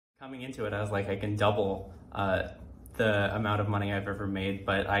Coming into it, I was like, I can double the amount of money I've ever made,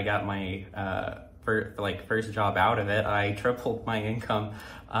 but I got my first job out of it. I tripled my income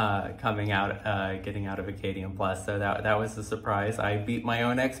coming out, getting out of Acadian Plus. So that was a surprise. I beat my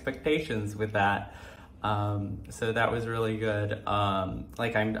own expectations with that. So that was really good.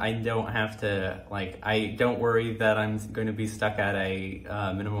 I don't have to, I don't worry that I'm going to be stuck at a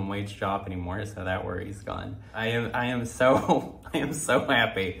minimum wage job anymore. So that worry's gone. I am so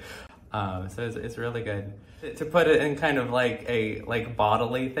happy. So it's really good. To put it in kind of like a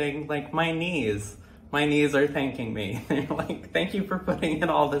bodily thing, like my knees are thanking me. They're like, thank you for putting in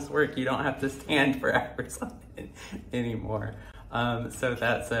all this work. You don't have to stand for hours on it anymore. So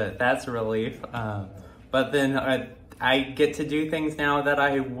that's a relief. But then I get to do things now that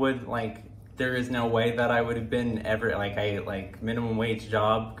I would there is no way that I would have been ever, minimum wage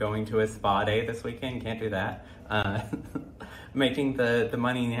job, going to a spa day this weekend, can't do that. Making the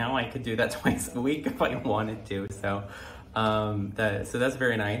money now, I could do that twice a week if I wanted to. So so that's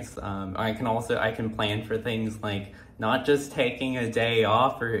very nice. I can plan for things like not just taking a day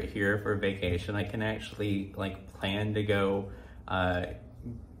off here for vacation. I can actually plan to go.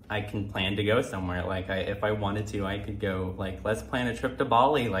 I can plan to go somewhere. If I wanted to, I could go, let's plan a trip to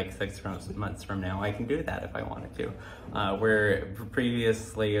Bali 6 months from now. I can do that if I wanted to. Where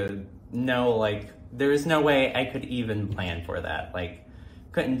previously, no, there is no way I could even plan for that.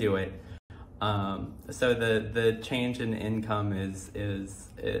 Couldn't do it. So the change in income is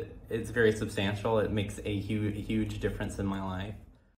very substantial. It makes a huge difference in my life.